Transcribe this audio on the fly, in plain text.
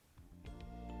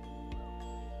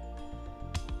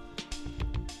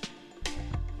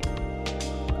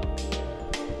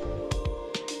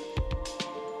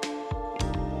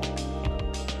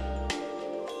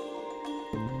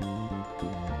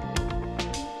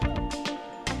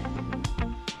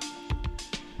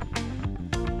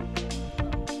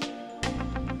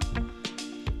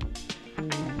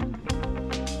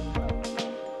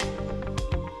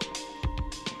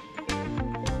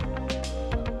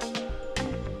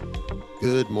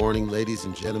Good morning, ladies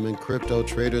and gentlemen, crypto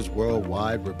traders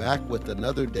worldwide. We're back with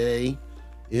another day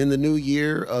in the new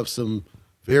year of some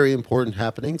very important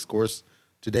happenings. Of course,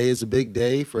 today is a big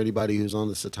day for anybody who's on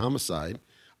the SaitaMask side.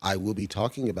 I will be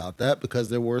talking about that because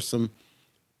there were some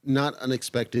not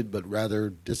unexpected, but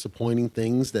rather disappointing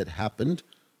things that happened.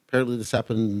 Apparently, this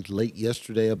happened late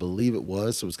yesterday, I believe it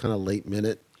was. So it was kind of late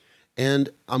minute. And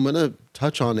I'm going to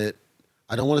touch on it.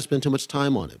 I don't want to spend too much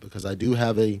time on it because I do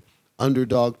have a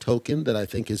underdog token that I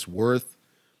think is worth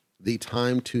the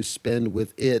time to spend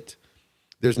with it.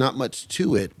 There's not much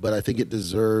to it, but I think it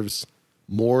deserves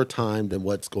more time than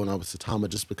what's going on with SaitaMask,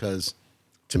 just because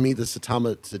to me the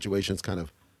SaitaMask situation is kind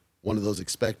of one of those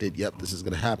expected, yep, this is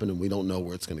going to happen and we don't know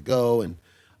where it's going to go. And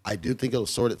I do think it'll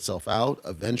sort itself out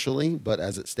eventually, but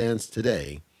as it stands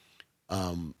today,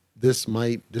 this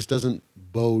doesn't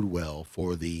bode well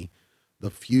for the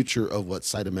future of what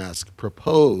SaitaMask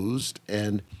proposed.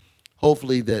 And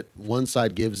hopefully that one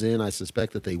side gives in. I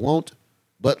suspect that they won't,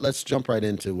 but let's jump right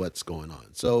into what's going on.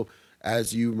 So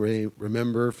as you may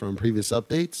remember from previous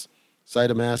updates,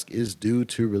 SaitaMask is due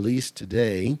to release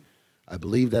today. I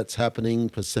believe that's happening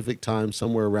Pacific time,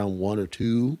 somewhere around 1 or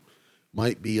 2.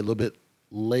 Might be a little bit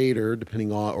later,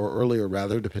 depending on, or earlier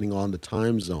rather, depending on the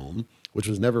time zone, which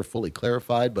was never fully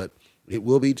clarified, but it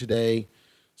will be today,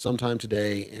 sometime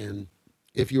today. And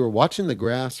if you were watching the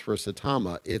graphs for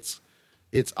SaitaMask,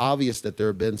 it's obvious that there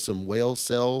have been some whale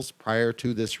sells prior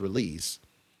to this release.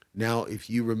 Now, if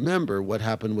you remember what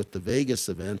happened with the Vegas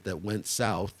event that went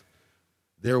south,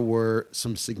 there were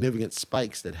some significant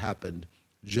spikes that happened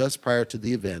just prior to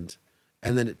the event,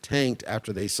 and then it tanked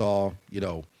after they saw,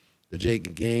 the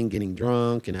Jake gang getting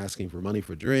drunk and asking for money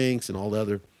for drinks and all the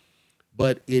other.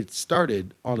 But it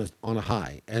started on a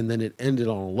high, and then it ended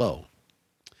on a low.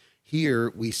 Here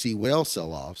we see whale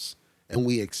sell-offs, and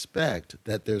we expect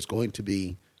that there's going to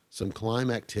be some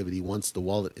climb activity once the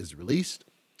wallet is released.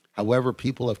 However,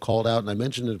 people have called out, and I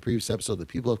mentioned in a previous episode that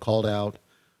people have called out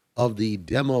of the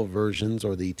demo versions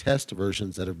or the test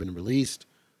versions that have been released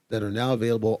that are now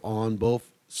available on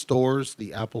both stores,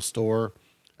 the Apple Store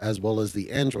as well as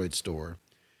the Android Store,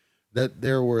 that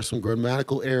there were some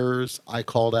grammatical errors. I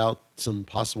called out some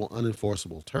possible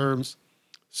unenforceable terms.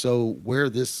 So where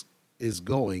this is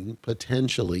going,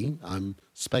 potentially, I'm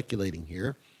speculating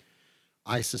here,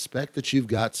 I suspect that you've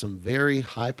got some very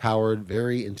high-powered,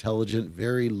 very intelligent,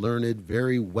 very learned,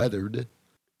 very weathered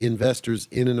investors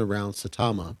in and around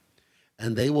SaitaMask,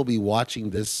 and they will be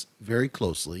watching this very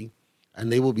closely,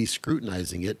 and they will be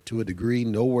scrutinizing it to a degree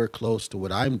nowhere close to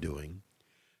what I'm doing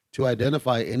to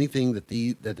identify anything that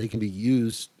they can be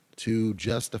used to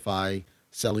justify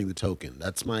selling the token.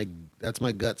 That's my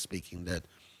gut speaking, that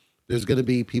there's going to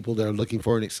be people that are looking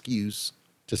for an excuse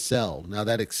to sell. Now,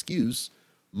 that excuse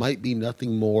might be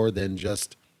nothing more than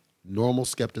just normal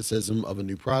skepticism of a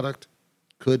new product,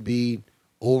 could be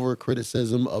over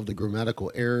criticism of the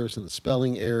grammatical errors and the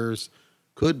spelling errors,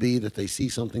 could be that they see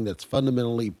something that's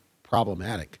fundamentally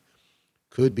problematic,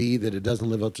 could be that it doesn't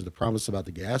live up to the promise about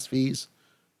the gas fees,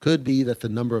 could be that the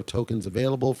number of tokens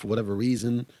available for whatever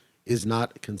reason is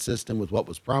not consistent with what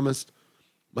was promised.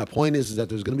 My point is that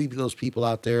there's going to be those people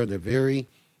out there, and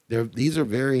these are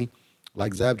very,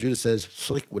 like Zab Judah says,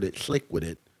 slick with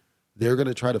it. They're going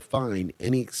to try to find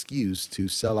any excuse to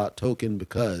sell out token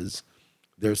because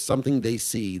there's something they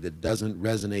see that doesn't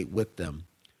resonate with them.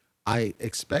 I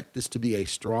expect this to be a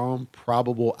strong,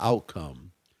 probable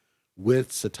outcome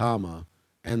with SaitaMask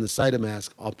and the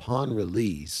SaitaMask upon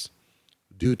release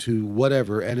due to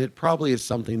whatever, and it probably is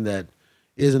something that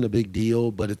isn't a big deal,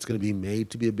 but it's going to be made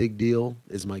to be a big deal,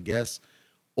 is my guess.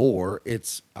 Or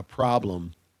it's a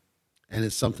problem and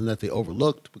it's something that they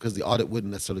overlooked because the audit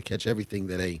wouldn't necessarily catch everything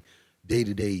that a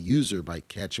day-to-day user might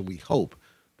catch. And we hope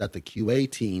that the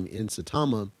QA team in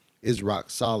SaitaMask is rock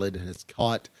solid and has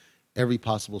caught every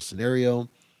possible scenario.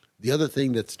 The other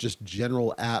thing that's just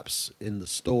general apps in the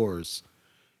stores,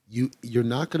 you're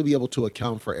not going to be able to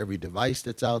account for every device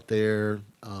that's out there,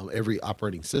 every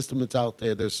operating system that's out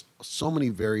there. There's so many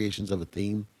variations of a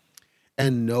theme.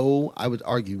 And I would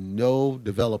argue no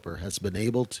developer has been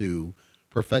able to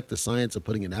perfect the science of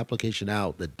putting an application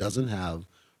out that doesn't have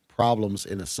problems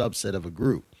in a subset of a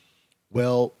group.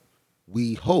 Well,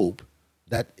 we hope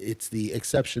that it's the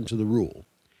exception to the rule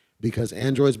because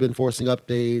Android's been forcing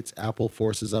updates, Apple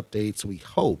forces updates. We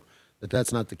hope that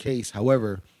that's not the case.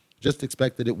 However, just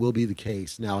expect that it will be the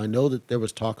case. Now, I know that there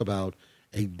was talk about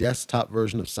a desktop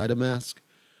version of SaitaMask.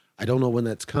 I don't know when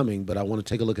that's coming, but I want to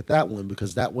take a look at that one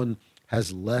because that one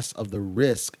has less of the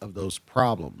risk of those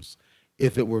problems.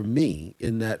 If it were me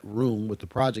in that room with the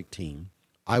project team,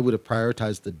 I would have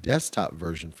prioritized the desktop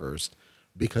version first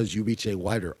because you reach a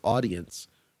wider audience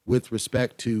with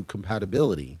respect to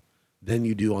compatibility than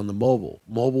you do on the mobile.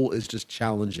 Mobile is just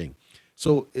challenging.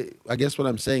 So I guess what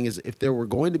I'm saying is if there were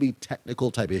going to be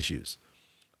technical type issues,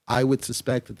 I would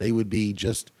suspect that they would be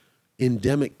just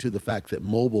endemic to the fact that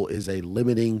mobile is a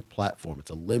limiting platform.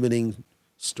 It's a limiting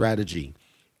strategy.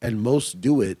 And most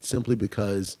do it simply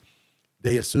because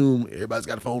they assume everybody's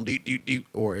got a phone,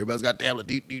 or everybody's got a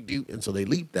tablet, and so they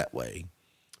leap that way.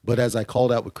 But as I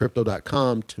called out with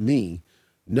crypto.com, to me,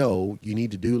 no, you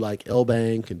need to do like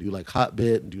LBank and do like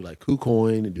Hotbit and do like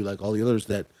KuCoin and do like all the others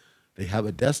that they have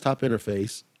a desktop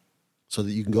interface so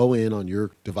that you can go in on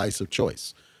your device of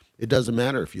choice. It doesn't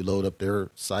matter if you load up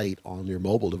their site on your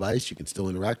mobile device, you can still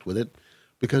interact with it,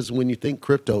 because when you think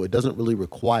crypto, it doesn't really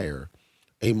require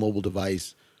a mobile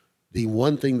device. The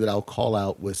one thing that I'll call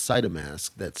out with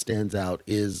SaitaMask that stands out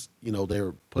is,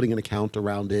 they're putting an account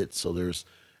around it. So there's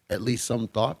at least some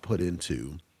thought put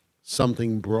into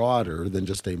something broader than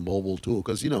just a mobile tool.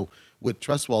 Because, with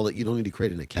Trust Wallet, you don't need to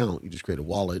create an account. You just create a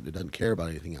wallet. It doesn't care about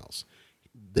anything else.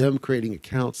 Them creating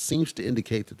accounts seems to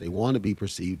indicate that they want to be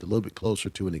perceived a little bit closer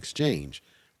to an exchange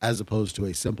as opposed to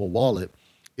a simple wallet.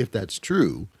 If that's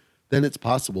true, then it's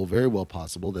possible, very well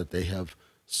possible, that they have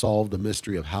solved the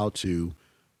mystery of how to,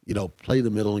 play the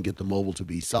middle and get the mobile to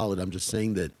be solid. I'm just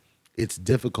saying that it's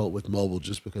difficult with mobile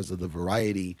just because of the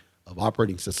variety of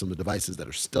operating system and devices that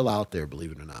are still out there,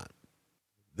 believe it or not.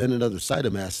 Then another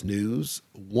SaitaMask news,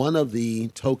 one of the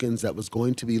tokens that was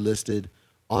going to be listed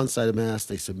on SaitaMask,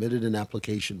 they submitted an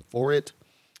application for it.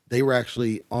 They were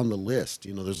actually on the list.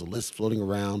 There's a list floating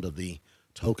around of the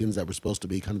tokens that were supposed to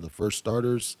be kind of the first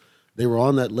starters. They were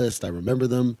on that list. I remember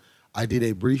them. I did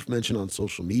a brief mention on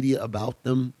social media about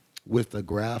them with a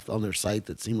graph on their site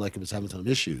that seemed like it was having some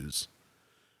issues.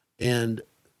 And,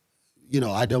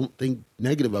 I don't think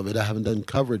negative of it. I haven't done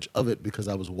coverage of it because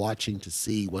I was watching to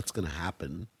see what's going to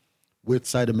happen with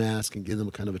SaitaMask and give them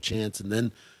kind of a chance. And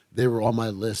then they were on my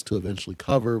list to eventually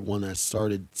cover when I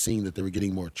started seeing that they were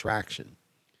getting more traction.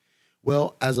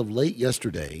 Well, as of late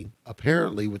yesterday,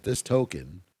 apparently with this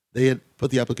token, they had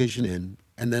put the application in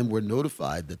and then were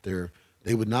notified that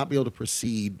they would not be able to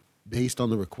proceed based on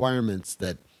the requirements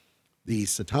that the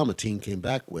Saitama team came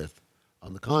back with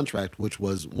on the contract, which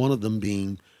was one of them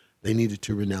being they needed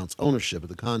to renounce ownership of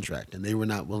the contract, and they were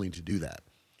not willing to do that.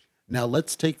 Now,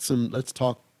 let's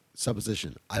talk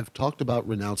supposition. I've talked about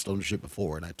renounced ownership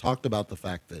before, and I talked about the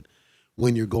fact that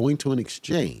when you're going to an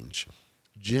exchange,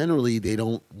 generally they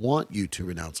don't want you to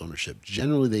renounce ownership.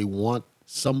 Generally, they want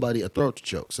somebody, a throat to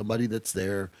choke, somebody that's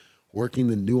there working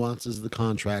the nuances of the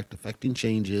contract, affecting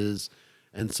changes,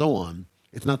 and so on.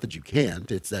 It's not that you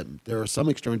can't. It's that there are some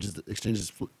exchanges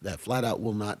that flat out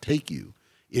will not take you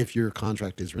if your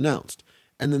contract is renounced.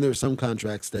 And then there are some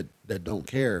contracts that don't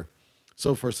care.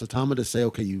 So for Saitama to say,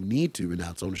 okay, you need to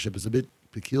renounce ownership is a bit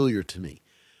peculiar to me.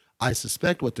 I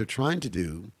suspect what they're trying to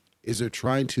do is they're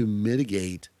trying to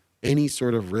mitigate any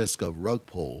sort of risk of rug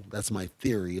pull. That's my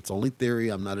theory. It's only theory.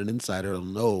 I'm not an insider. I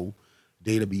don't know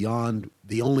data beyond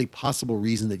the only possible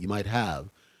reason that you might have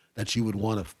that you would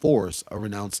want to force a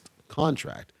renounced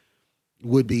contract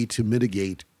would be to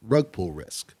mitigate rug pull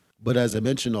risk. But as I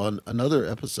mentioned on another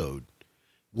episode,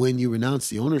 when you renounce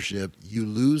the ownership, you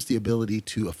lose the ability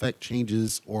to affect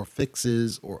changes or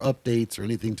fixes or updates or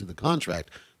anything to the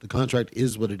contract. The contract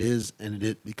is what it is, and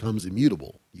it becomes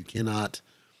immutable. You cannot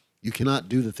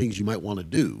do the things you might want to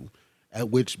do, at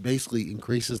which basically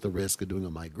increases the risk of doing a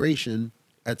migration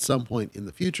at some point in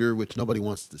the future, which nobody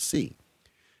wants to see.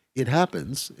 It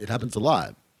happens a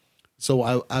lot.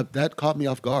 So that caught me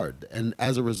off guard. And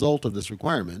as a result of this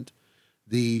requirement,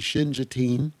 the SHINJA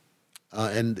team,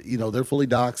 and they're fully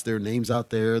doxxed, their names out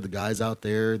there, the guys out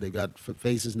there, they got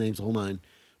faces, names, the whole nine.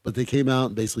 But they came out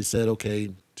and basically said,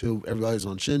 okay, to everybody's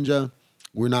on SHINJA,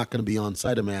 we're not going to be on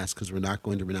SaitaMask because we're not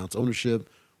going to renounce ownership.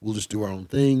 We'll just do our own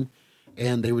thing.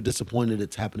 And they were disappointed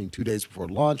it's happening 2 days before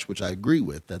launch, which I agree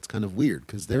with. That's kind of weird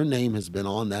because their name has been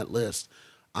on that list.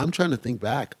 I'm trying to think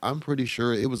back. I'm pretty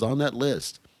sure it was on that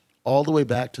list all the way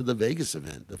back to the Vegas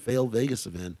event, the failed Vegas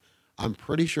event. I'm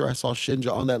pretty sure I saw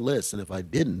SHINJA on that list. And if I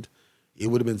didn't, it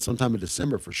would have been sometime in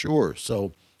December for sure.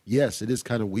 So yes, it is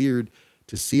kind of weird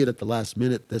to see it at the last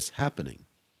minute, this happening.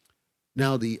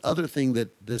 Now, the other thing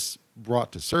that this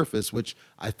brought to surface, which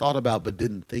I thought about but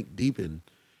didn't think deep in,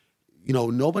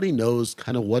 nobody knows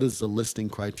kind of what is the listing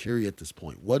criteria at this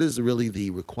point. What is really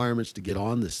the requirements to get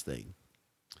on this thing?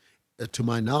 To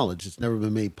my knowledge, it's never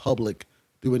been made public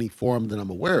through any forum that I'm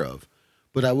aware of.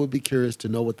 But I would be curious to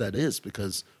know what that is,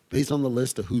 because based on the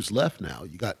list of who's left now,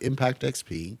 you got Impact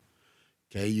XP,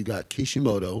 okay, you got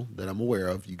Kishimoto that I'm aware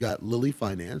of, you got Lily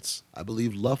Finance, I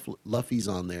believe Luffy's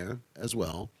on there as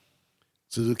well.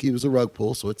 Suzuki was a rug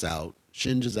pull, so it's out.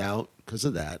 SHINJA's out because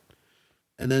of that.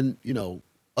 And then,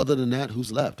 other than that,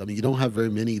 who's left? I mean, you don't have very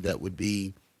many that would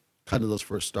be kind of those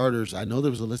first starters. I know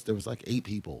there was a list, there was like 8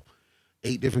 people,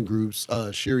 8 different groups,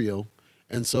 Shirio.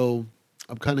 And so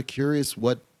I'm kind of curious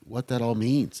what that all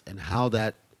means and how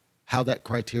that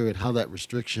criteria and how that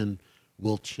restriction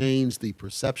will change the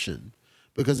perception.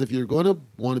 Because if you're going to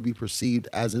want to be perceived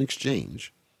as an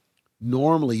exchange,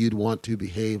 normally you'd want to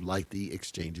behave like the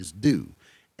exchanges do.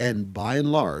 And by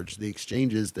and large, the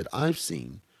exchanges that I've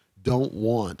seen don't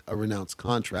want a renounced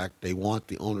contract. They want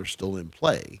the owner still in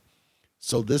play.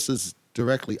 So this is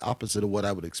directly opposite of what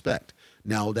I would expect.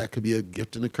 Now, that could be a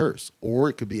gift and a curse, or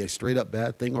it could be a straight up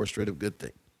bad thing or a straight up good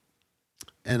thing.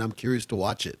 And I'm curious to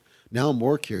watch it. Now I'm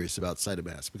more curious about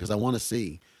SaitaMask because I want to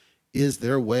see, is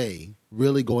their way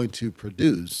really going to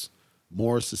produce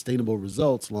more sustainable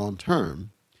results long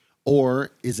term?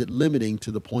 Or is it limiting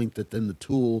to the point that then the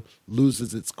tool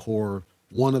loses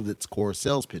one of its core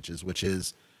sales pitches, which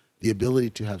is the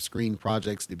ability to have screen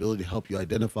projects, the ability to help you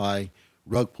identify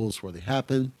rug pulls before they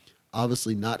happen.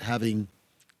 Obviously, not having,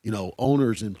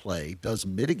 owners in play does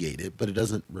mitigate it, but it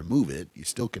doesn't remove it. You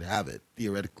still could have it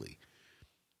theoretically.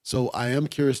 So I am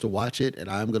curious to watch it, and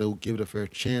I'm going to give it a fair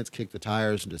chance, kick the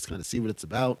tires, and just kind of see what it's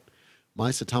about. My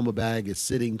Saitama bag is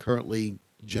sitting currently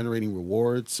generating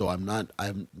rewards, so I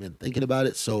haven't been thinking about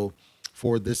it. So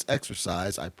for this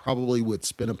exercise, I probably would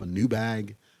spin up a new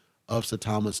bag of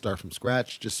Saitama, start from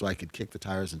scratch, just so I could kick the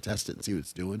tires and test it and see what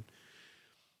it's doing.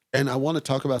 And I want to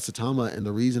talk about Saitama, and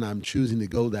the reason I'm choosing to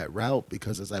go that route,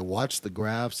 because as I watch the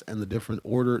graphs and the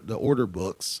order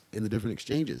books in the different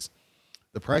exchanges,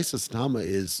 the price of Saitama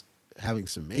is having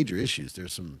some major issues.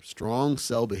 There's some strong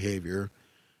sell behavior.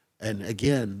 And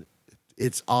again,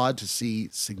 it's odd to see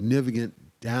significant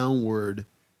downward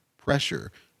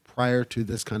pressure prior to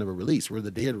this kind of a release. Where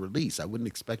the day of the release, I wouldn't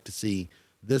expect to see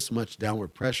this much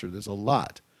downward pressure. There's a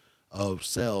lot of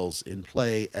sales in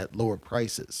play at lower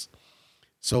prices.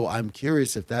 So I'm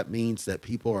curious if that means that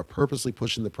people are purposely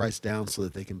pushing the price down so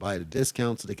that they can buy at a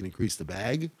discount so they can increase the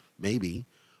bag, maybe.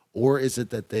 Or is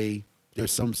it that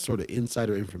there's some sort of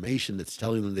insider information that's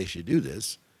telling them they should do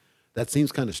this? That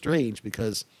seems kind of strange,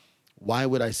 because why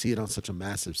would I see it on such a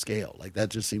massive scale? Like, that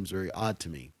just seems very odd to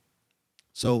me.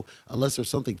 So unless there's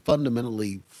something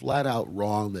fundamentally flat out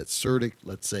wrong that CERTIC,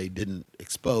 let's say, didn't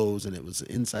expose, and it was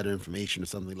insider information or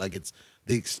something, like it's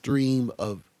the extreme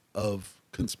of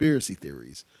conspiracy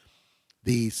theories,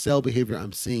 the sell behavior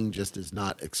I'm seeing just is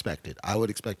not expected. I would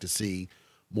expect to see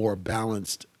more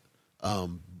balanced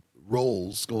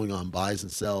roles going on, buys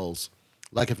and sells.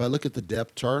 Like if I look at the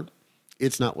depth chart,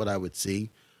 it's not what I would see.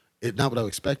 It's not what I would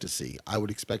expect to see. I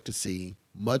would expect to see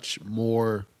much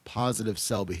more positive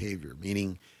sell behavior,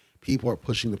 meaning people are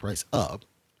pushing the price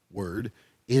upward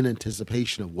in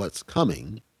anticipation of what's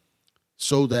coming,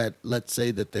 so that, let's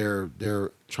say that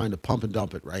they're trying to pump and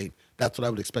dump it, right? That's what I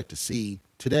would expect to see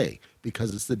today,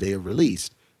 because it's the day of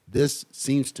release. This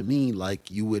seems to me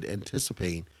like you would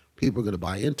anticipate people are going to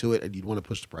buy into it and you'd want to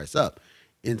push the price up.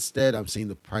 Instead, I'm seeing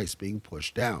the price being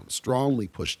pushed down, strongly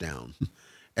pushed down.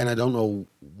 And I don't know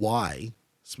why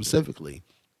specifically.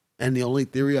 And the only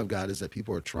theory I've got is that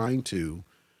people are trying to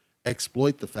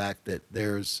exploit the fact that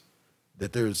there's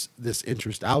this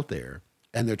interest out there,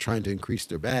 and they're trying to increase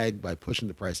their bag by pushing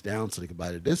the price down so they can buy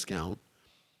at a discount.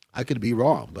 I could be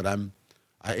wrong, but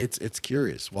it's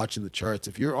curious watching the charts.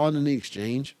 If you're on any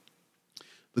exchange,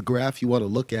 the graph you want to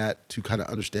look at to kind of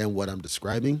understand what I'm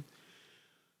describing.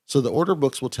 So the order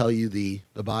books will tell you the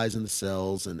buys and the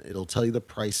sells, and it'll tell you the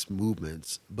price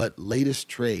movements. But latest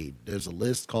trade, there's a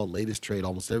list called latest trade.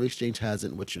 Almost every exchange has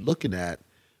it. And what you're looking at,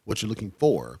 what you're looking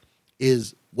for,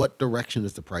 is what direction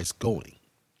is the price going?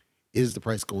 Is the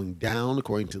price going down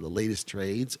according to the latest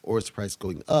trades, or is the price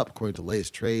going up according to the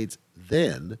latest trades?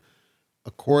 Then,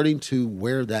 according to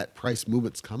where that price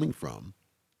movement's coming from,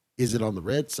 is it on the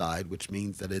red side, which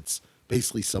means that it's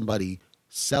basically somebody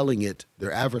selling it,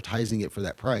 they're advertising it for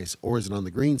that price, or is it on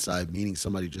the green side, meaning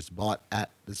somebody just bought at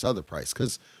this other price?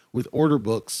 Because with order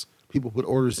books, people put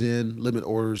orders in, limit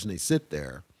orders, and they sit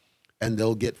there, and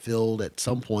they'll get filled at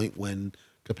some point when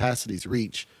capacities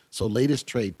reach. So latest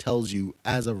trade tells you,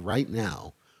 as of right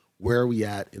now, where are we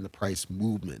at in the price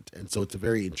movement. And so it's a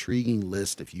very intriguing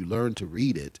list. If you learn to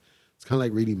read it, it's kind of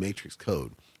like reading matrix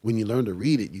code. When you learn to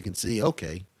read it, you can see,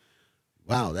 okay,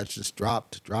 wow, that's just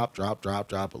dropped, drop,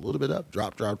 a little bit up,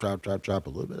 drop, a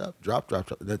little bit up, drop.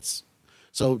 That's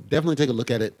so definitely take a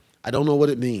look at it. I don't know what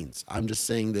it means. I'm just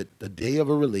saying that the day of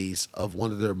a release of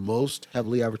one of their most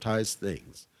heavily advertised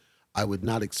things, I would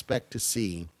not expect to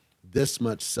see this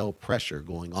much sell pressure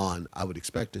going on. I would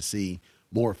expect to see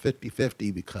more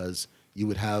 50-50, because you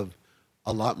would have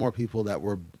a lot more people that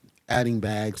were adding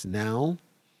bags now.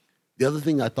 The other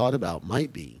thing I thought about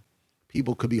might be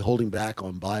people could be holding back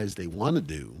on buys they want to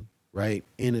do, right,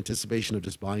 in anticipation of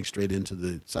just buying straight into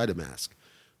the SaitaMask.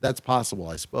 That's possible,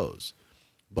 I suppose.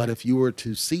 But if you were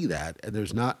to see that and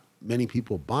there's not many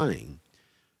people buying,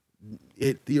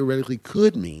 it theoretically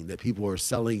could mean that people are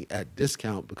selling at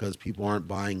discount because people aren't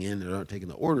buying in and aren't taking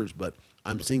the orders. But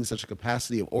I'm seeing such a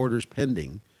capacity of orders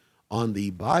pending on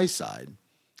the buy side.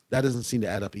 That doesn't seem to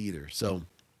add up either. So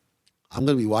I'm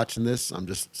going to be watching this. I'm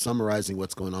just summarizing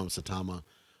what's going on with Saitama.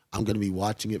 I'm going to be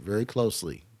watching it very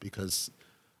closely because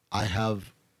I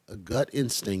have a gut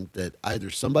instinct that either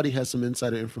somebody has some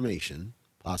insider information,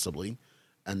 possibly,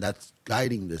 and that's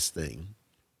guiding this thing,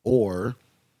 or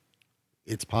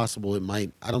it's possible it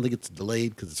might. I don't think it's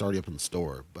delayed because it's already up in the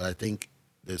store, but I think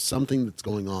there's something that's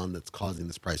going on that's causing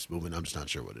this price movement. I'm just not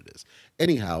sure what it is.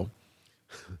 Anyhow,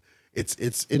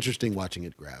 it's interesting watching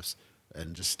it graphs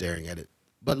and just staring at it.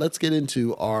 But let's get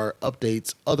into our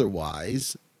updates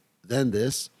otherwise than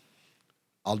this.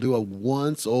 I'll do a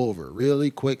once over,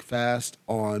 really quick, fast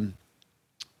on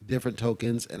different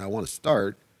tokens, and I want to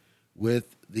start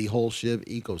with the whole SHIB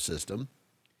ecosystem.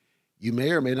 You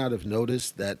may or may not have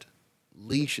noticed that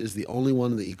Leash is the only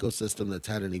one in the ecosystem that's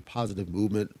had any positive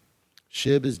movement.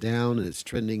 SHIB is down and it's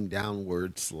trending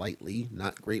downward slightly,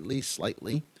 not greatly,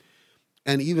 slightly.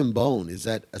 And even Bone is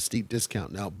at a steep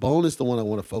discount. Now, Bone is the one I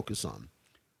want to focus on.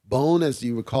 Bone, as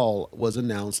you recall, was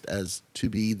announced as to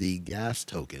be the gas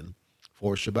token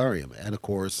for Shibarium. And of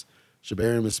course,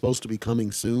 Shibarium is supposed to be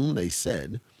coming soon, they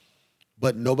said.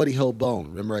 But nobody held Bone.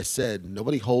 Remember I said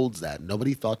nobody holds that.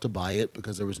 Nobody thought to buy it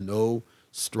because there was no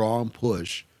strong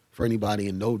push for anybody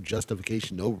and no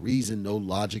justification, no reason, no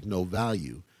logic, no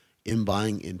value in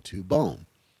buying into Bone,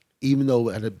 even though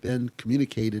it had been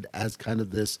communicated as kind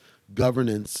of this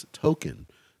governance token.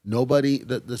 Nobody,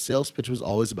 the sales pitch was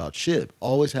always about SHIB,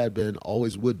 always had been,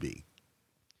 always would be.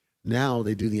 Now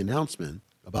they do the announcement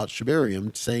about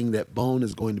Shibarium saying that Bone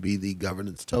is going to be the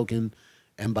governance token,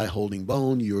 and by holding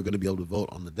Bone, you're going to be able to vote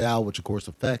on the DAO, which of course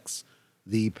affects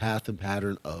the path and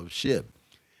pattern of SHIB.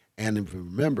 And if you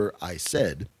remember, I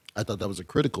said I thought that was a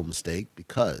critical mistake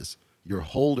because your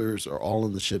holders are all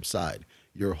on the SHIB side.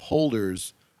 Your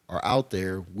holders are out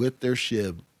there with their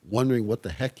SHIB wondering what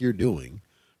the heck you're doing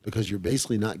because you're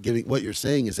basically not giving, what you're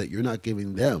saying is that you're not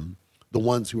giving them, the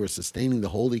ones who are sustaining the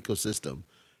whole ecosystem,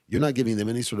 you're not giving them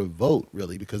any sort of vote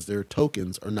really because their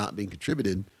tokens are not being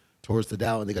contributed towards the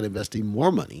DAO and they got to invest even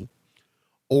more money.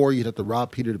 Or you'd have to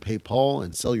rob Peter to pay Paul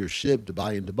and sell your SHIB to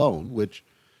buy into Bone, which,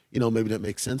 you know, maybe that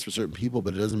makes sense for certain people,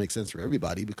 but it doesn't make sense for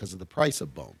everybody because of the price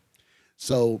of Bone.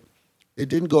 So it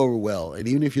didn't go over well. And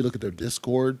even if you look at their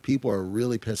Discord, people are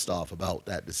really pissed off about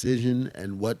that decision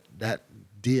and what that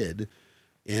did,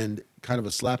 and kind of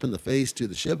a slap in the face to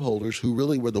the SHIB holders who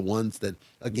really were the ones that,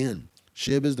 again,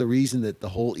 SHIB is the reason that the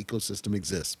whole ecosystem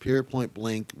exists. Period, point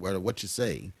blank, whether what you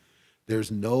say.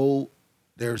 There's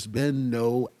been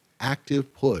no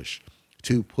active push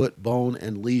to put Bone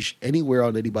and Leash anywhere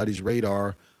on anybody's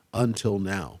radar until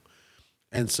now.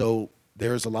 And so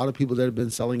there's a lot of people that have been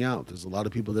selling out. There's a lot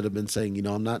of people that have been saying, you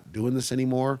know, I'm not doing this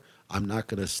anymore. I'm not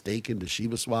going to stake into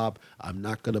Shiba Swap. I'm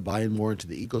not going to buy in more into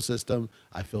the ecosystem.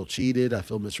 I feel cheated. I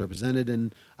feel misrepresented,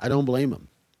 and I don't blame them.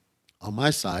 On my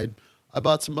side, I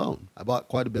bought some Bone. I bought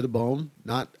quite a bit of Bone.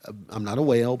 I'm not a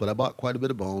whale, but I bought quite a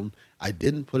bit of Bone. I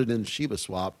didn't put it in Shiba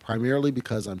Swap primarily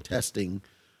because I'm testing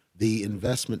the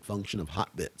investment function of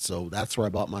Hotbit. So that's where I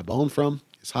bought my Bone from.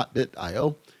 It's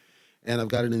Hotbit.io. And I've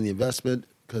got it in the investment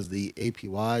because the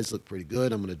APYs look pretty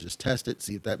good. I'm going to just test it,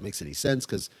 see if that makes any sense.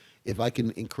 Because if I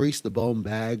can increase the Bone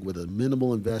bag with a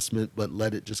minimal investment, but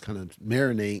let it just kind of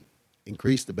marinate,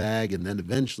 increase the bag, and then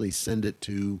eventually send it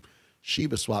to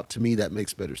Shiba Swap, to me, that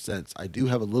makes better sense. I do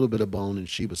have a little bit of Bone in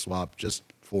Shiba Swap just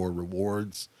for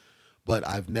rewards, but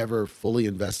I've never fully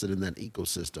invested in that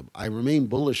ecosystem. I remain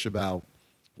bullish about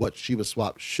what Shiba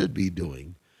Swap should be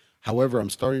doing. However, I'm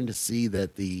starting to see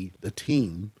that the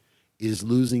team is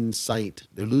losing sight.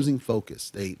 They're losing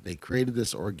focus. They created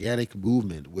this organic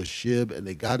movement with SHIB, and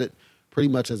they got it pretty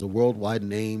much as a worldwide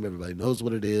name. Everybody knows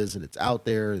what it is, and it's out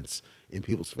there. It's in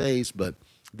people's face, but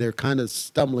they're kind of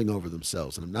stumbling over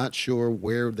themselves, and I'm not sure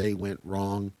where they went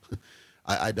wrong.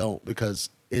 I don't, because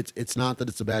it's not that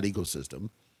it's a bad ecosystem.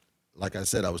 Like I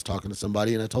said, I was talking to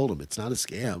somebody, and I told them it's not a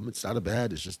scam. It's not a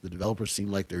bad. It's just the developers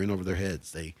seem like they're in over their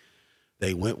heads.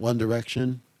 They went one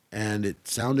direction, and it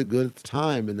sounded good at the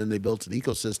time, and then they built an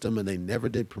ecosystem, and they never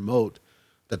did promote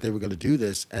that they were going to do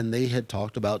this, and they had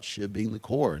talked about SHIB being the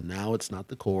core, and now it's not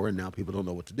the core, and now people don't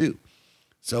know what to do.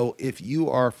 So if you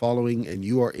are following and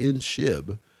you are in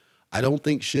SHIB, I don't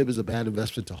think SHIB is a bad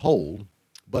investment to hold,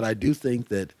 but I do think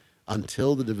that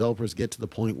until the developers get to the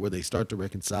point where they start to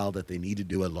reconcile that they need to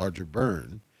do a larger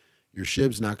burn, your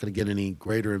SHIB's not going to get any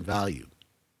greater in value.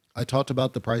 I talked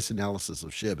about the price analysis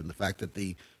of SHIB and the fact that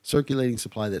the circulating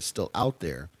supply that's still out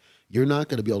there, you're not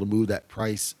going to be able to move that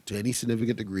price to any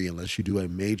significant degree unless you do a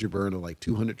major burn of like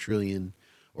 200 trillion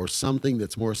or something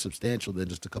that's more substantial than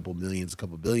just a couple millions, a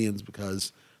couple billions,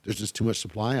 because there's just too much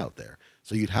supply out there.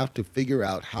 So you'd have to figure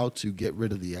out how to get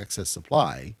rid of the excess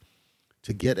supply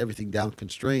to get everything down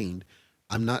constrained.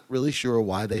 I'm not really sure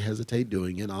why they hesitate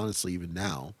doing it, honestly, even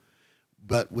now.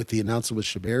 But with the announcement with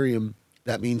Shibarium,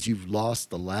 that means you've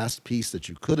lost the last piece that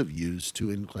you could have used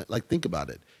to, like, think about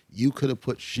it. You could have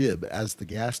put SHIB as the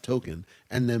gas token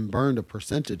and then burned a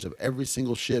percentage of every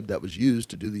single SHIB that was used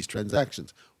to do these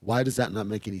transactions. Why does that not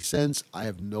make any sense? I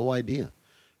have no idea.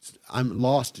 I'm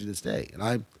lost to this day. And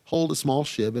I hold a small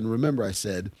SHIB. And remember, I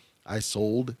said I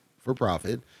sold for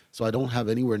profit, so I don't have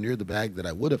anywhere near the bag that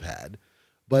I would have had.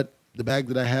 But the bag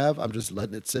that I have, I'm just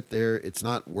letting it sit there. It's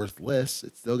not worthless.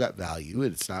 It's still got value.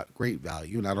 It's not great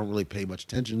value, and I don't really pay much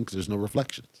attention because there's no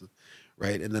reflections,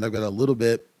 right? And then I've got a little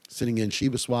bit sitting in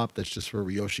Shiba Swap that's just for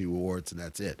Ryoshi rewards, and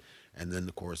that's it. And then,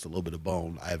 of course, a little bit of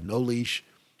Bone. I have no Leash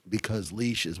because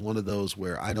Leash is one of those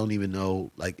where I don't even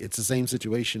know, like, it's the same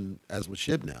situation as with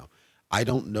SHIB now. I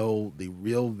don't know the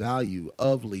real value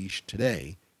of Leash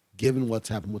today, given what's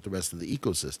happened with the rest of the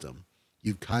ecosystem.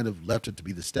 You've kind of left it to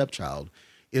be the stepchild.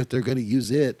 If they're going to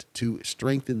use it to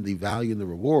strengthen the value and the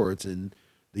rewards and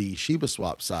the Shiba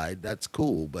Swap side, that's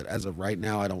cool. But as of right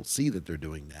now, I don't see that they're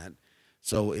doing that.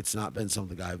 So it's not been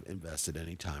something I've invested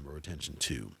any time or attention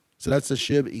to. So that's the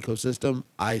SHIB ecosystem.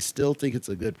 I still think it's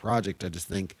a good project. I just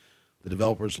think the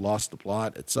developers lost the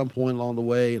plot at some point along the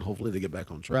way, and hopefully they get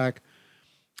back on track.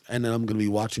 And then I'm going to be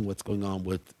watching what's going on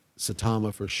with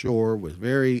Saitama for sure, with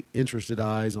very interested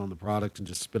eyes on the product, and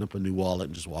just spin up a new wallet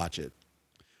and just watch it.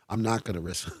 I'm not going to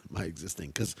risk my existing,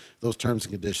 because those terms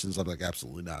and conditions, I'm like,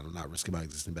 absolutely not. I'm not risking my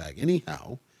existing bag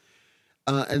anyhow.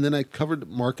 And then I covered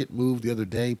Market Move the other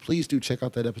day. Please do check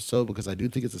out that episode, because I do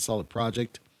think it's a solid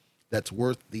project that's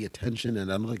worth the attention,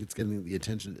 and I don't think it's getting the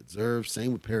attention it deserves.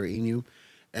 Same with Para Inu.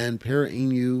 And Para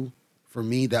Inu, for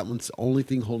me, that one's the only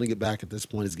thing holding it back at this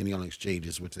point is getting on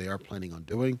exchanges, which they are planning on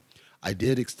doing. I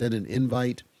did extend an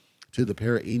invite to the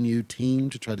Para Inu team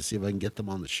to try to see if I can get them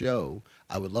on the show.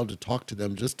 I would love to talk to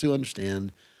them just to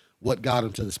understand what got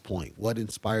them to this point, what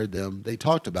inspired them. They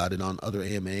talked about it on other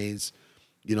AMAs.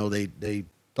 You know, they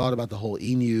thought about the whole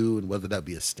Inu and whether that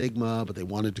be a stigma, but they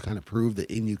wanted to kind of prove that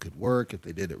Inu could work if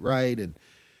they did it right.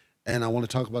 And I want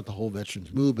to talk about the whole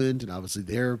veterans movement, and obviously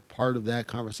they're part of that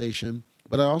conversation.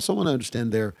 But I also want to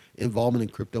understand their involvement in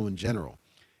crypto in general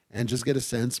and just get a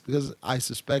sense, because I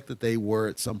suspect that they were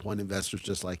at some point investors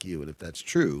just like you. And if that's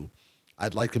true,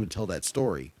 I'd like them to tell that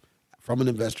story from an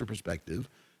investor perspective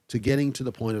to getting to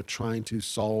the point of trying to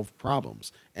solve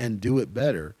problems and do it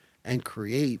better and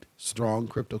create strong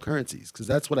cryptocurrencies. Because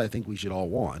that's what I think we should all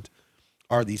want,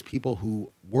 are these people who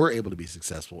were able to be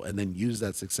successful and then use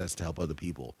that success to help other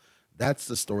people. That's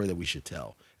the story that we should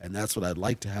tell. And that's what I'd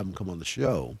like to have them come on the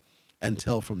show and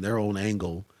tell from their own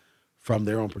angle, from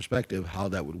their own perspective, how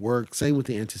that would work. Same with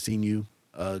the Antisinu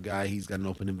guy. He's got an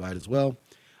open invite as well.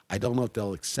 I don't know if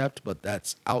they'll accept, but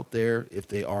that's out there. If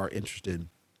they are interested,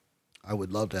 I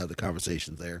would love to have the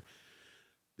conversations there.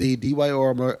 The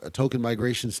DYOR token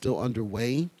migration is still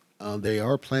underway. They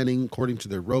are planning, according to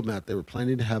their roadmap, they were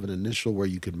planning to have an initial where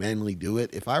you could manually do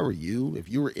it. If I were you, if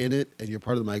you were in it and you're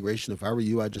part of the migration, if I were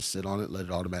you, I'd just sit on it, let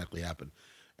it automatically happen.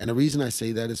 And the reason I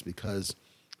say that is because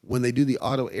when they do the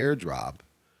auto airdrop,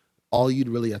 all you'd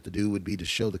really have to do would be to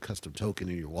show the custom token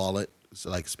in your wallet. So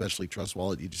like especially Trust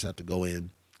Wallet, you just have to go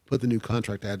in, put the new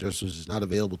contract address, which is not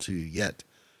available to you yet.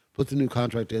 Put the new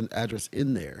contract address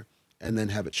in there and then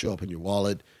have it show up in your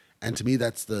wallet. And to me,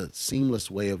 that's the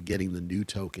seamless way of getting the new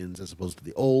tokens as opposed to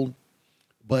the old.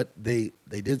 But they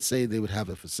did say they would have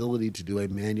a facility to do a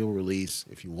manual release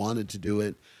if you wanted to do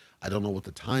it. I don't know what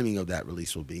the timing of that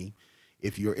release will be.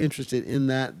 If you're interested in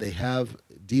that, they have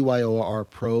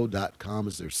dyorpro.com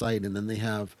as their site, and then they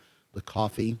have the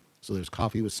coffee. So there's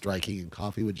coffee with Striking and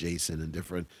coffee with Jason and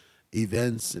different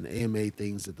events and AMA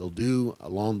things that they'll do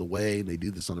along the way. They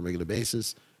do this on a regular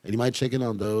basis. And you might check in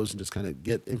on those and just kind of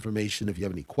get information. If you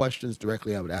have any questions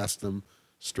directly, I would ask them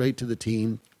straight to the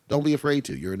team. Don't be afraid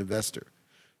to. You're an investor.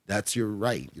 That's your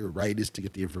right. Your right is to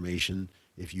get the information.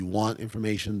 If you want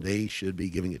information, they should be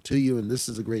giving it to you. And this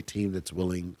is a great team that's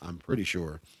willing, I'm pretty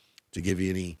sure, to give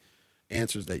you any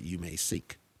answers that you may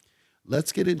seek.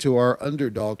 Let's get into our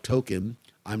underdog token.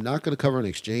 I'm not going to cover an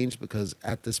exchange because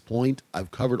at this point,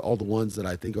 I've covered all the ones that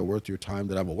I think are worth your time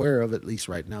that I'm aware of, at least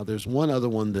right now. There's one other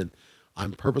one that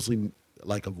I'm purposely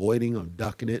like avoiding. I'm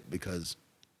ducking it because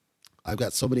I've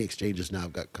got so many exchanges now.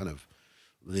 I've got kind of,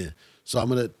 so I'm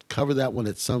going to cover that one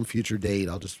at some future date.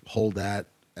 I'll just hold that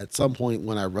at some point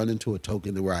when I run into a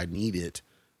token where I need it.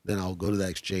 Then I'll go to that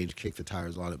exchange, kick the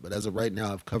tires on it. But as of right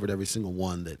now, I've covered every single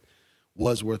one that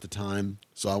was worth the time.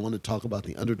 So I want to talk about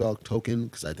the underdog token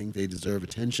because I think they deserve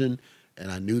attention.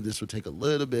 And I knew this would take a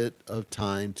little bit of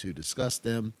time to discuss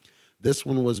them. This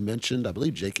one was mentioned. I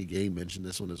believe Jake again mentioned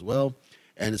this one as well.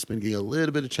 And it's been getting a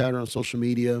little bit of chatter on social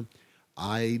media.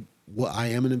 I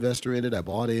am an investor in it. I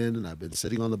bought in and I've been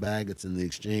sitting on the bag. It's in the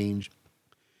exchange.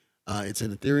 It's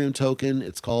an Ethereum token.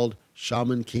 It's called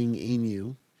Shaman King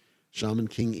Inu,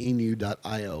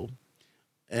 shamankinginU.io.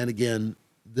 And again,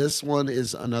 this one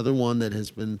is another one that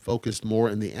has been focused more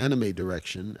in the anime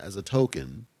direction as a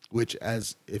token, which,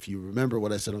 as if you remember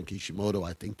what I said on Kishimoto,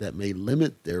 I think that may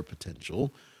limit their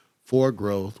potential for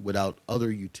growth without other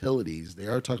utilities. They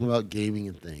are talking about gaming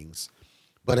and things,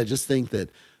 but I just think that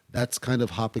that's kind of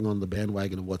hopping on the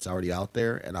bandwagon of what's already out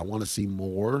there, and I want to see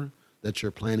more that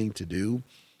you're planning to do.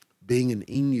 Being an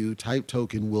Inu type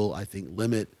token will, I think,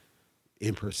 limit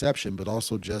in perception, but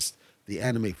also just the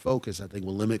anime focus, I think,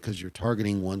 will limit because you're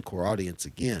targeting one core audience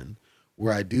again,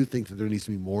 where I do think that there needs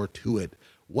to be more to it.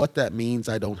 What that means,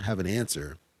 I don't have an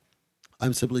answer.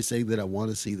 I'm simply saying that I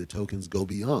want to see the tokens go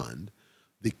beyond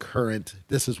the current,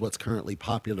 this is what's currently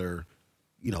popular,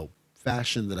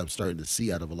 fashion that I'm starting to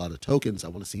see out of a lot of tokens. I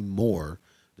want to see more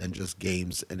than just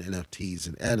games and NFTs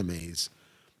and animes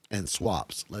and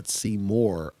swaps. Let's see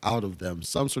more out of them,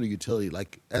 some sort of utility.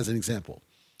 Like, as an example,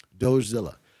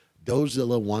 Dogezilla.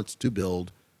 Dogezilla wants to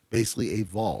build basically a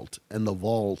vault, and the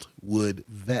vault would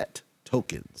vet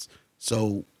tokens.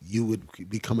 So you would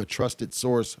become a trusted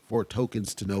source for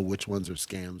tokens to know which ones are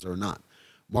scams or not.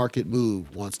 Market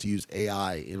Move wants to use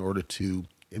AI in order to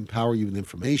empower you with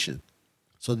information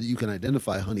so that you can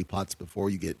identify honeypots before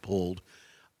you get pulled,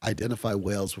 identify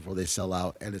whales before they sell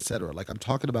out, and et cetera. Like, I'm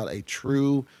talking about a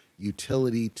true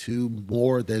utility to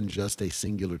more than just a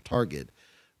singular target.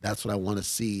 That's what I want to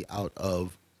see out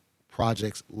of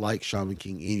projects like Shaman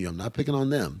King Inu. I'm not picking on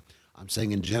them. I'm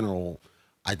saying in general,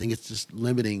 I think it's just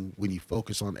limiting when you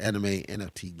focus on anime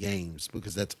NFT games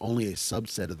because that's only a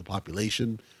subset of the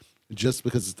population. Just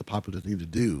because it's the popular thing to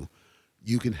do,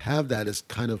 you can have that as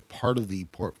kind of part of the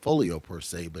portfolio per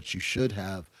se, but you should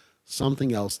have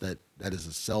something else that is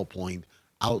a sell point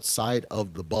outside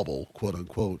of the bubble, quote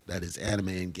unquote, that is anime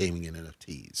and gaming and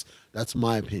NFTs. That's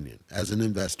my opinion as an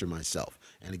investor myself.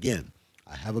 And again,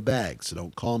 I have a bag, so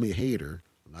don't call me a hater.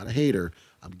 I'm not a hater.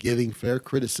 I'm giving fair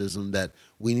criticism that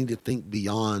we need to think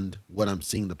beyond what I'm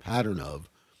seeing the pattern of,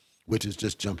 which is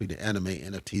just jumping to anime,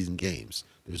 NFTs, and games.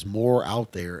 There's more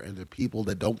out there, and there are people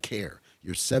that don't care.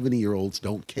 Your 70-year-olds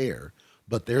don't care,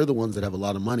 but they're the ones that have a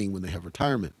lot of money when they have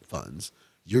retirement funds.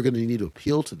 You're going to need to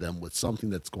appeal to them with something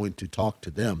that's going to talk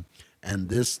to them, and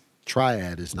this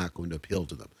triad is not going to appeal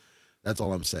to them. That's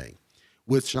all I'm saying.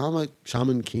 With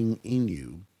Shaman King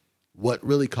Inu, what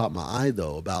really caught my eye,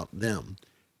 though, about them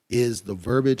is the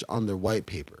verbiage on their white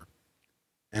paper.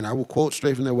 And I will quote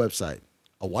straight from their website.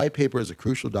 A white paper is a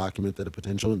crucial document that a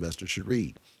potential investor should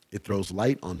read. It throws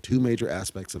light on two major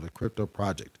aspects of a crypto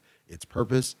project, its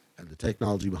purpose and the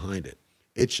technology behind it.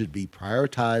 It should be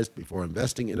prioritized before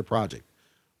investing in a project.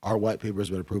 Our white paper has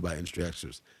been approved by industry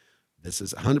experts. This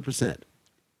is 100%.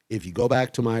 If you go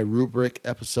back to my rubric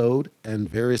episode and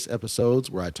various episodes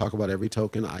where I talk about every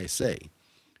token, I say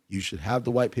you should have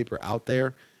the white paper out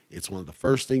there. It's one of the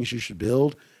first things you should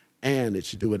build, and it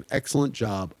should do an excellent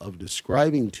job of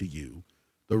describing to you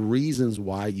the reasons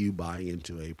why you buy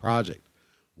into a project.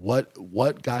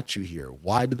 What got you here?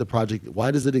 Why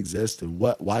does it exist, and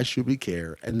why should we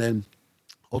care? And then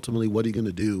ultimately, what are you going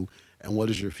to do, and what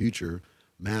is your future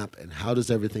map, and how does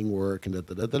everything work, and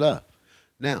da-da-da-da-da.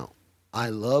 Now, I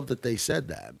love that they said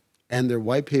that, and their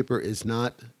white paper it's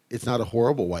not a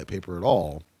horrible white paper at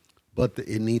all, but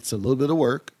it needs a little bit of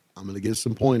work. I'm going to give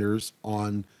some pointers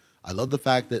on. I love the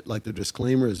fact that, like, their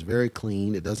disclaimer is very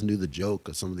clean. It doesn't do the joke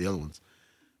of some of the other ones.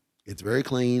 It's very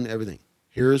clean, everything.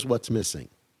 Here's what's missing.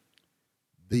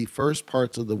 The first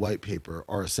parts of the white paper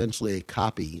are essentially a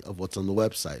copy of what's on the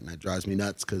website, and that drives me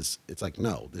nuts because it's like,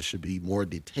 no, this should be more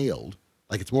detailed.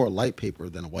 Like, it's more a light paper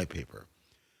than a white paper.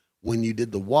 When you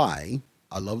did the why,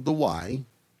 I love the why.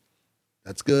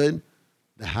 That's good.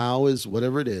 The how is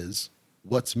whatever it is.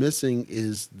 What's missing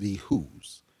is the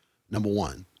who's. Number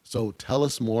one. So tell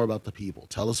us more about the people.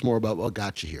 Tell us more about what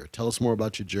got you here. Tell us more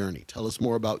about your journey. Tell us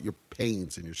more about your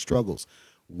pains and your struggles.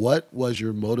 What was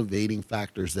your motivating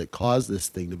factors that caused this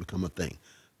thing to become a thing?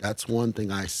 That's one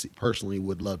thing I personally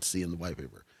would love to see in the white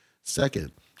paper.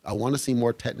 Second, I want to see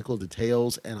more technical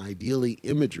details and ideally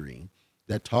imagery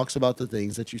that talks about the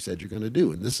things that you said you're going to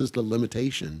do. And this is the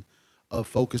limitation of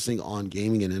focusing on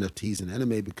gaming and NFTs and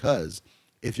anime, because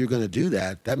if you're going to do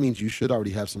that, that means you should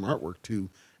already have some artwork to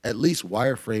at least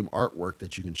wireframe artwork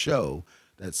that you can show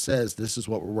that says this is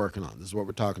what we're working on. This is what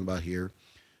we're talking about here.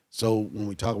 So when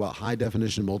we talk about high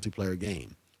definition multiplayer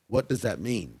game, what does that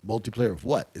mean? Multiplayer of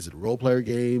what? Is it a role player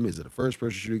game? Is it a first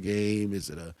person shooter game? Is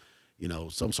it a,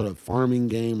 some sort of farming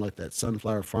game like that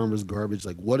Sunflower Farmers garbage?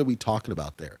 Like, what are we talking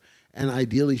about there? And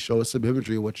ideally show us some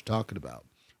imagery of what you're talking about.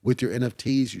 With your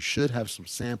NFTs, you should have some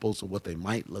samples of what they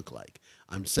might look like.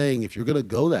 I'm saying if you're going to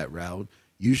go that route,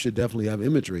 you should definitely have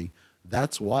imagery.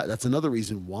 That's another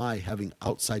reason why having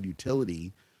outside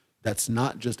utility that's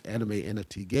not just anime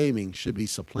NFT gaming should be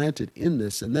supplanted in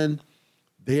this. And then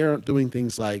they aren't doing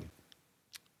things like,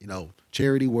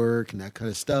 charity work and that kind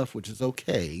of stuff, which is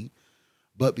okay.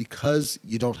 But because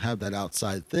you don't have that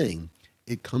outside thing,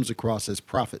 it comes across as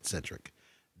profit centric.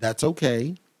 That's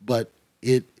okay, but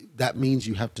that means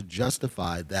you have to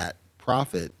justify that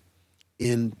profit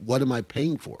in what am I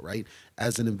paying for, right?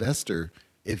 As an investor,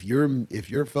 if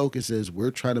your focus is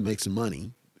we're trying to make some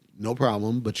money, no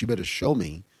problem, but you better show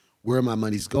me where my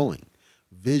money's going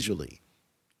visually.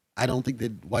 I don't think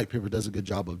that white paper does a good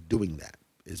job of doing that,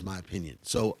 is my opinion.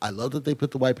 So I love that they put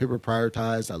the white paper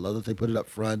prioritized. I love that they put it up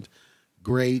front.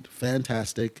 Great,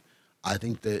 fantastic. I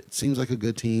think that it seems like a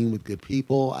good team with good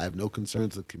people. I have no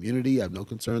concerns with the community. I have no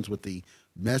concerns with the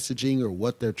messaging or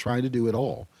what they're trying to do at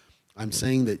all. I'm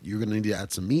saying that you're going to need to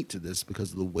add some meat to this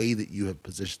because of the way that you have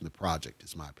positioned the project,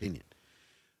 is my opinion.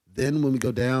 Then when we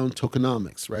go down,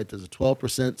 tokenomics, right? There's a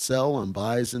 12% sell on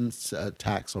buys and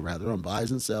tax, or rather on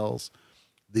buys and sells.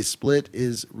 The split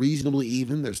is reasonably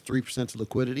even. There's 3% to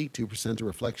liquidity, 2% to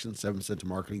reflection, 7% to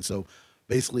marketing. So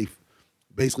basically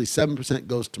 7%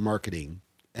 goes to marketing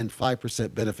and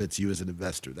 5% benefits you as an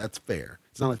investor. That's fair.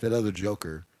 It's not like that other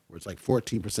Joker where it's like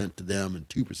 14% to them and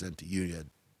 2% to you,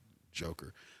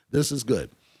 Joker. This is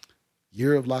good.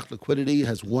 Year of locked liquidity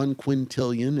has 1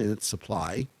 quintillion in its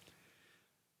supply.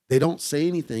 They don't say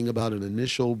anything about an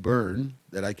initial burn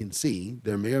that I can see.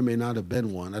 There may or may not have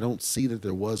been one. I don't see that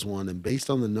there was one. And based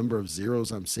on the number of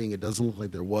zeros I'm seeing, it doesn't look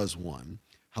like there was one.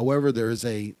 However, there's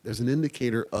an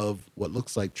indicator of what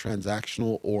looks like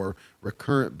transactional or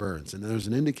recurrent burns. And there's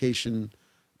an indication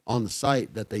on the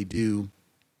site that they do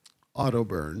auto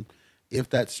burn. If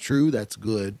that's true, that's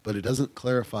good, but it doesn't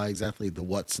clarify exactly the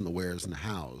what's and the where's and the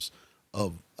how's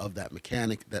of that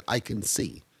mechanic that I can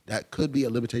see. That could be a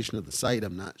limitation of the site.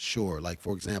 I'm not sure. Like,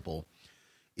 for example,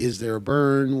 is there a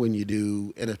burn when you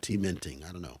do NFT minting?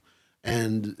 I don't know.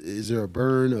 And is there a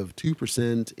burn of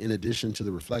 2% in addition to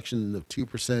the reflection of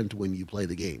 2% when you play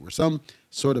the game? Or some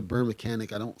sort of burn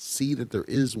mechanic. I don't see that there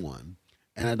is one.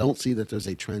 And I don't see that there's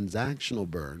a transactional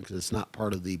burn because it's not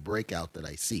part of the breakout that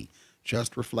I see.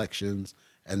 Just reflections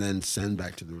and then send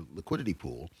back to the liquidity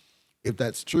pool. If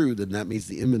that's true, then that means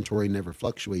the inventory never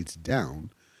fluctuates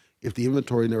down. If the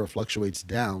inventory never fluctuates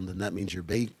down, then that means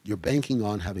you're banking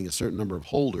on having a certain number of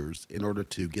holders in order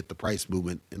to get the price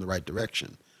movement in the right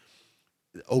direction.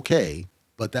 Okay,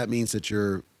 but that means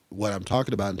that what I'm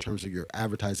talking about in terms of your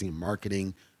advertising and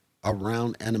marketing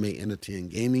around anime, NFT,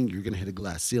 and gaming, you're going to hit a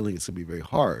glass ceiling. It's going to be very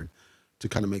hard to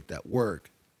kind of make that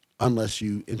work unless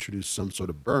you introduce some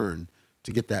sort of burn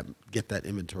to get that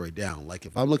inventory down. Like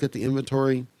if I look at the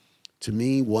inventory, to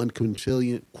me, 1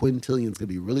 quintillion is going to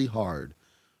be really hard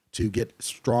to get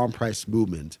strong price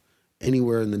movement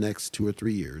anywhere in the next 2 or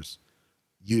 3 years.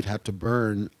 You'd have to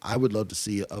burn, I would love to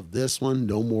see of this one,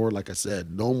 no more, like I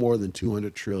said, no more than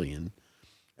 200 trillion.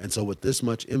 And so with this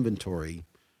much inventory,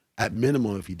 at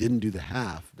minimum, if you didn't do the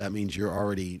half, that means you're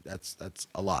already, that's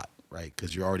a lot, right?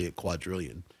 Because you're already at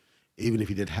quadrillion. Even if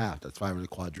you did half, that's 500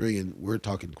 quadrillion. We're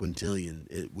talking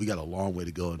quintillion. We got a long way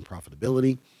to go in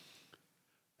profitability.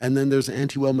 And then there's an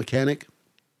anti-whale mechanic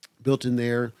built in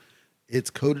there. It's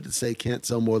coded to say can't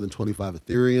sell more than 25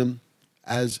 Ethereum.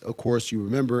 As, of course, you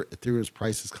remember, Ethereum's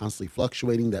price is constantly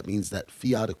fluctuating. That means that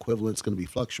fiat equivalent is going to be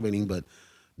fluctuating, but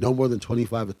no more than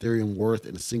 25 Ethereum worth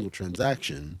in a single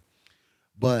transaction.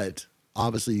 But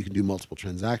obviously, you can do multiple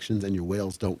transactions, and your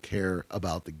whales don't care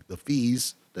about the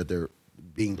fees that they're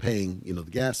paying, the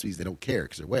gas fees. They don't care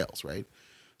because they're whales, right?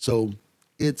 So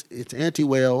it's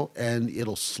anti-whale, and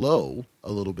it'll slow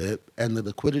a little bit, and the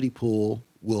liquidity pool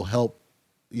will help,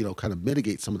 kind of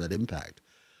mitigate some of that impact.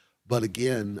 But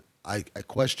again, I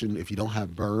question if you don't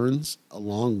have burns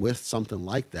along with something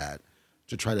like that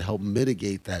to try to help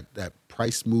mitigate that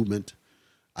price movement.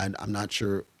 I'm not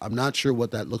sure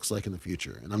what that looks like in the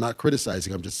future. And I'm not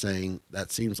criticizing. I'm just saying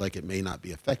that seems like it may not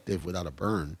be effective without a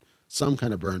burn, some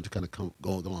kind of burn to kind of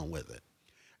go along with it.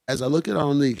 As I look at it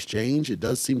on the exchange, it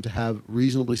does seem to have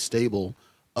reasonably stable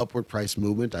upward price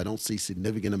movement. I don't see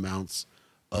significant amounts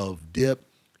of dip.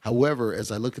 However,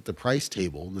 as I look at the price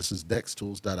table, and this is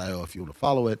dextools.io if you want to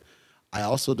follow it, I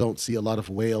also don't see a lot of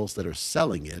whales that are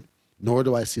selling it, nor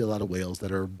do I see a lot of whales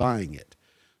that are buying it.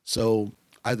 So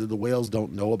either the whales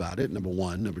don't know about it, number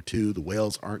one. Number two, the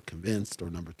whales aren't convinced. Or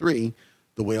number three,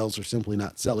 the whales are simply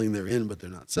not selling. They're in, but they're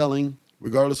not selling.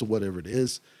 Regardless of whatever it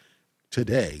is,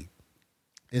 today,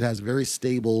 it has very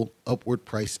stable upward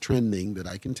price trending that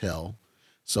I can tell.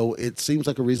 So it seems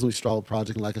like a reasonably strong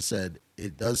project. And like I said,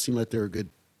 it does seem like they're a good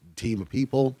team of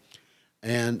people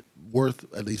and worth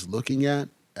at least looking at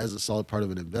as a solid part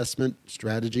of an investment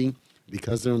strategy.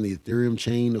 Because they're on the Ethereum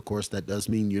chain, of course, that does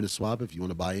mean Uniswap if you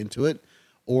want to buy into it,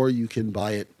 or you can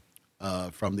buy it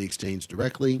from the exchange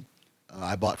directly.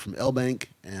 I bought from LBank,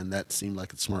 and that seemed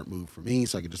like a smart move for me,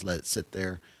 so I could just let it sit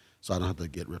there so I don't have to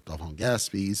get ripped off on gas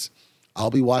fees.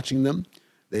 I'll be watching them.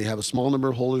 They have a small number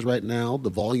of holders right now. The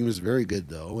volume is very good,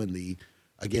 though, and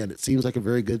again, it seems like a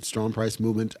very good, strong price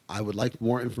movement. I would like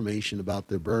more information about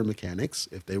their burn mechanics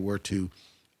if they were to,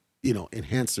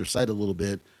 enhance their site a little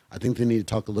bit. I think they need to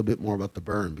talk a little bit more about the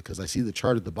burn because I see the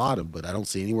chart at the bottom, but I don't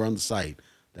see anywhere on the site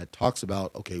that talks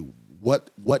about, okay, what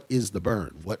is the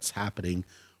burn? What's happening?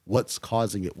 What's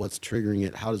causing it? What's triggering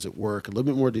it? How does it work? A little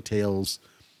bit more details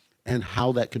and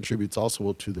how that contributes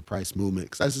also to the price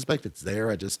movement. Because I suspect it's there.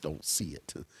 I just don't see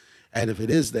it. And if it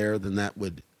is there, then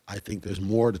I think there's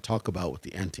more to talk about with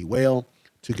the anti-whale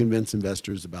to convince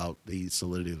investors about the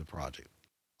solidity of the project.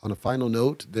 On a final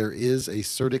note, there is a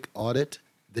CERTIC audit.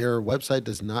 Their website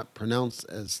does not pronounce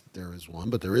as there is one,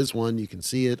 but there is one. You can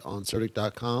see it on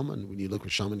certic.com and when you look for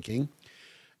Shaman King.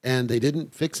 And they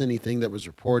didn't fix anything that was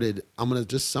reported. I'm going to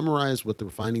just summarize what the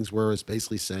findings were. Is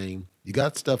basically saying you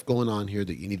got stuff going on here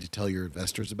that you need to tell your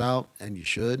investors about, and you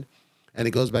should. And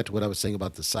it goes back to what I was saying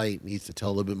about the site. It needs to tell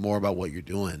a little bit more about what you're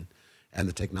doing and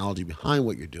the technology behind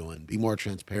what you're doing. Be more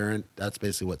transparent. That's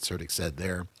basically what CERTIC said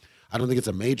there. I don't think it's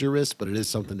a major risk, but it is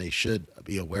something they should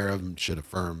be aware of and should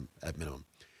affirm at minimum.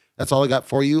 That's all I got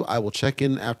for you. I will check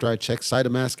in after I check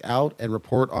SaitaMask out and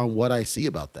report on what I see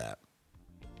about that.